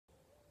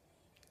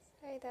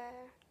Hey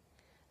there.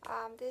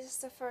 This is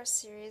the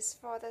first series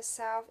for the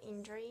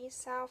self-injury,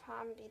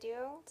 self-harm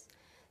videos.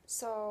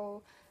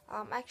 So,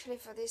 actually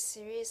for this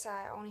series,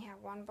 I only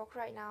have one book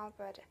right now,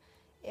 but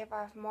if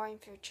I have more in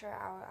future,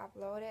 I will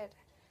upload it,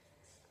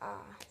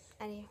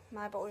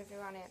 my book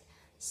review on it.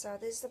 So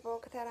this is the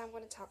book that I'm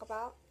going to talk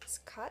about. It's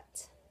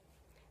Cut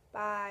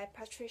by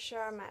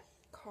Patricia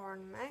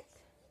McCormick.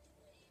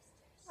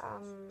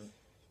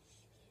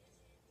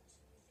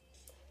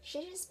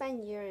 She just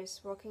spent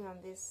years working on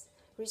this,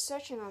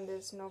 researching on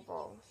this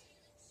novel.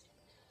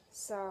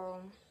 So,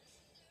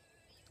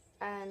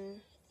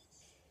 and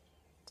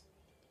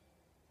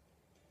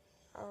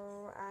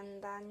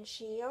then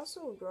she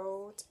also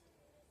wrote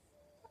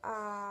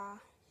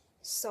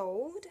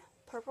Sold,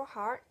 Purple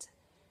Heart,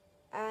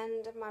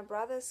 and My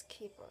Brother's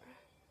Keeper.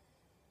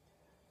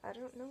 I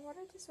don't know what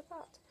it is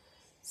about.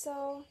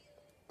 So,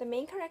 the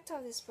main character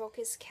of this book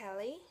is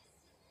Kelly,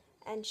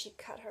 and she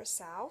cut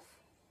herself,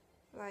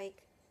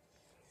 like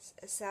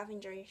a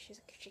self-injury,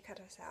 she cut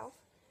herself.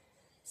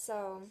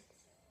 So,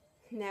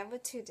 never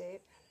too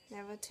deep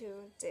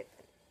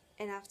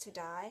enough to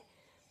die,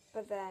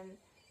 but then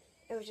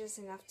it was just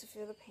enough to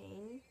feel the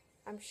pain.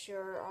 I'm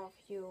sure of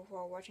you who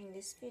are watching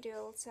this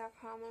video,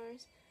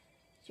 self-harmers,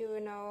 you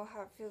will know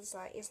how it feels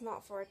like. It's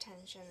not for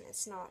attention,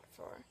 it's not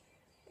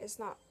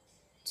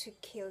to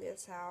kill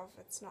yourself,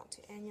 it's not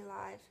to end your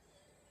life.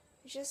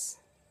 It's just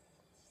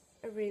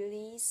a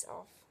release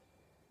of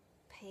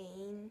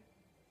pain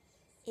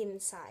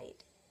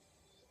inside.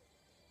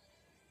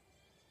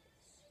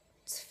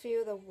 To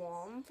feel the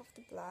warmth of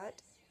the blood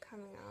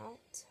coming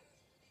out,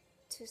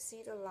 to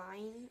see the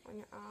line on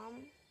your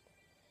arm.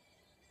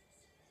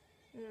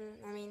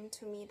 I mean,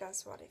 to me,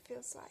 that's what it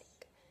feels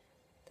like.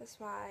 That's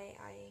why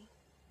I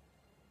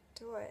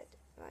do it.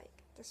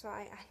 Like, that's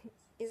why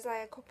it's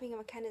like a coping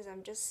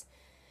mechanism. Just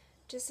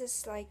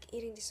as like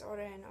eating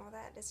disorder and all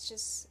that. It's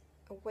just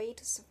a way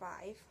to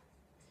survive,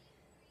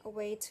 a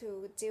way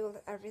to deal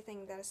with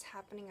everything that is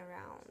happening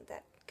around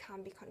that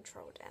can't be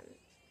controlled, and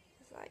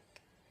it's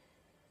like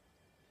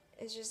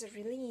it's just a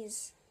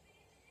release.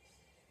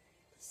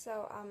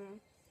 So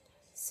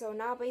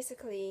now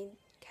basically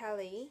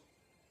Kelly,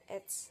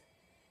 it's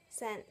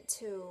sent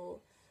to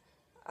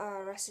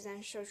a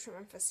residential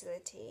treatment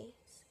facility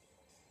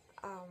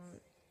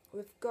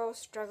with girls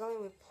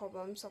struggling with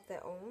problems of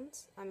their own.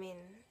 I mean,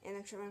 in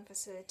the treatment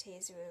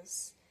facilities, you will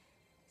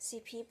see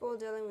people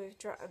dealing with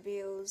drug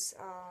abuse,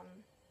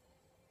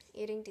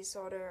 eating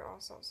disorder, all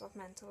sorts of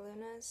mental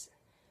illness.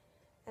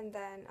 And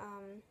then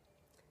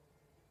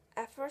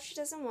at first she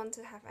doesn't want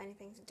to have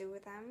anything to do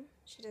with them.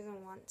 She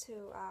doesn't want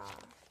to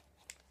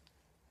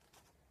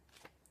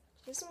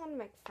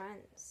make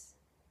friends.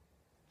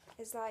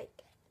 It's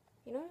like,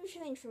 you know,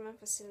 usually in treatment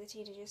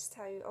facility they just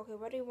tell you, okay,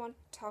 whether you want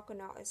to talk or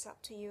not, it's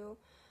up to you.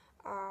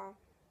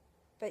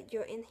 But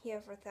you're in here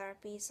for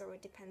therapy, so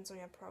it depends on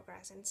your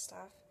progress and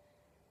stuff.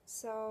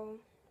 So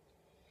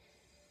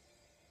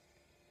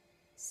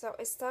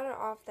it started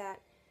off that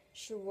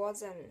she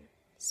wasn't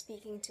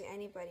speaking to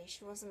anybody,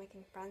 she wasn't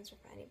making friends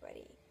with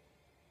anybody.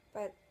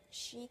 But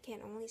she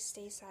can only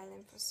stay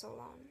silent for so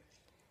long.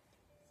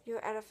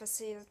 You're at the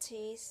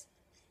facilities,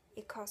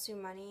 it costs you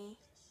money.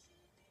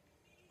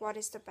 What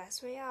is the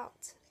best way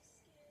out?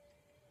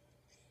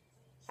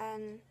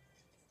 And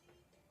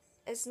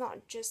it's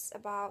not just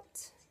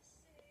about,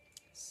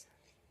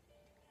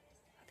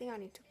 I think I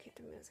need to keep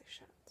the music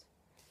shut.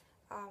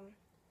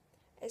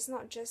 It's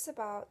not just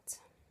about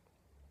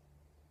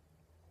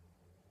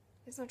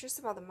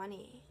the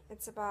money.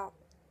 It's about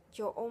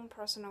your own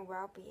personal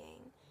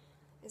well-being.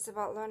 It's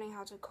about learning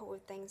how to cope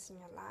with things in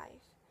your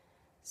life.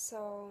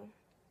 So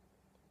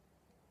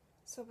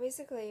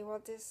basically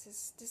what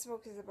this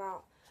book is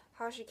about,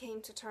 how she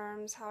came to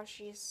terms, how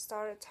she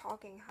started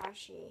talking, how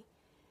she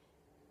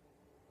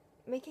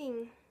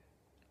making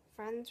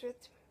friends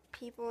with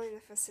people in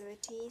the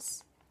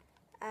facilities,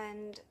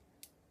 and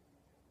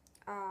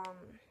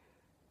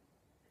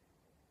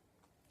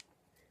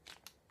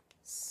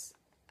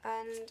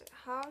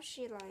how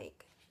she,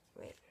 like,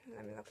 wait,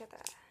 let me look at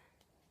that.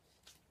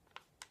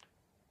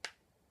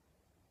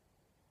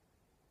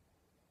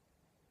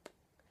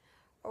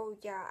 Oh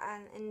yeah,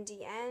 and in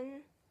the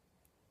end,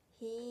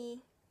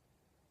 he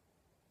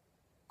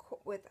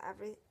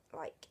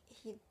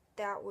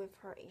dealt with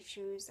her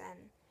issues,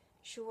 and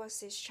she was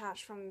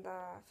discharged from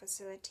the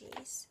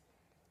facilities.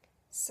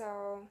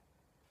 So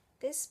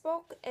this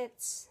book,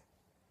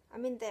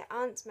 there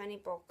aren't many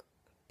books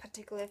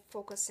particularly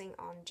focusing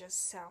on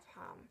just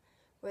self-harm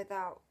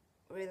without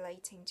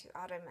relating to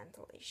other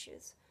mental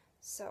issues.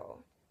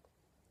 So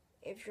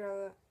if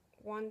you're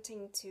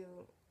wanting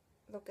to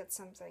look at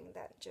something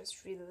that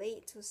just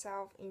relate to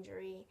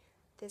self-injury,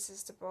 this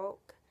is the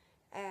book.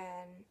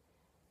 And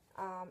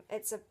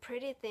it's a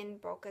pretty thin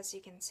book, as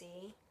you can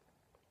see.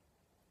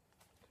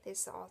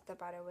 This author,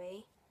 by the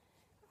way,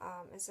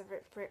 it's a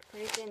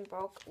pretty thin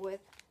book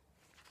with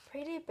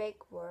pretty big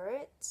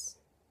words,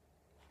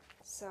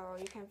 so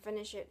you can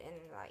finish it in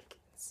like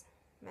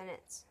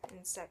minutes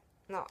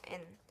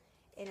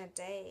in a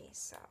day.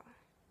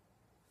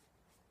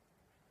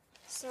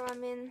 So I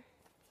mean,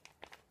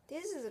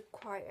 this is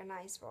quite a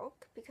nice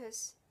book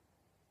because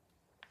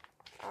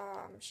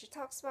she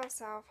talks about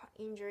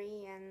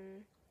self-injury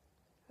and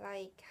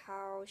like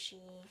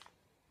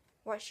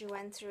what she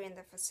went through in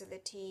the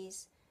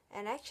facilities.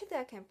 And actually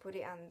I can put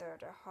it under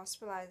the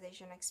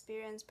hospitalization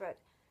experience, but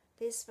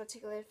this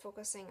particularly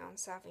focusing on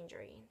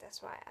self-injury.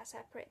 That's why I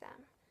separate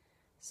them.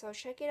 So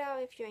check it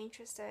out if you're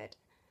interested.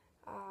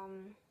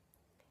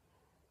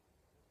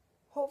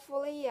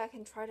 Hopefully I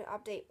can try to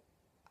update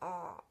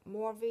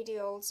more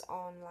videos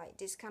on like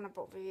this kind of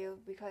book review,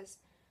 because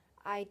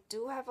I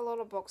do have a lot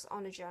of books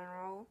on the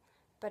general,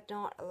 but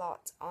not a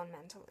lot on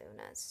mental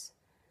illness.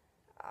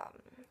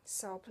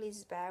 So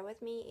please bear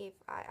with me if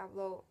I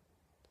upload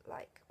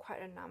like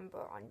quite a number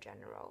on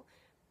general.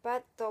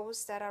 But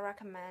those that I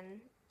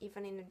recommend,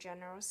 even in the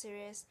general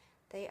series,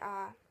 they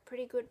are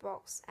pretty good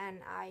books, and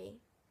I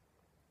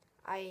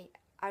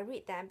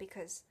read them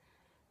because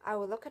I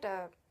will look at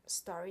a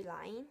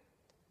storyline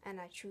and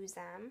I choose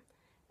them,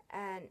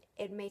 and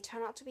it may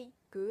turn out to be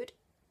good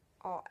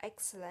or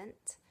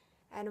excellent,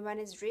 and when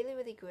it's really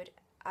really good,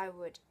 I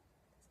would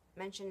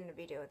mention in the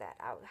video that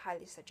I would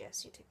highly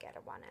suggest you to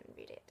get one and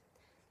read it.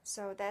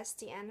 So that's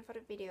the end for the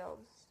video.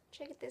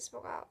 Check this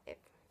book out if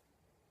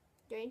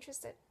you're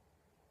interested.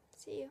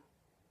 See you.